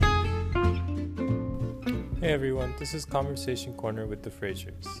Hey everyone, this is Conversation Corner with the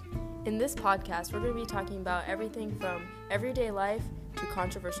Frasers. In this podcast, we're going to be talking about everything from everyday life to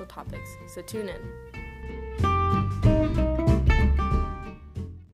controversial topics, so tune in.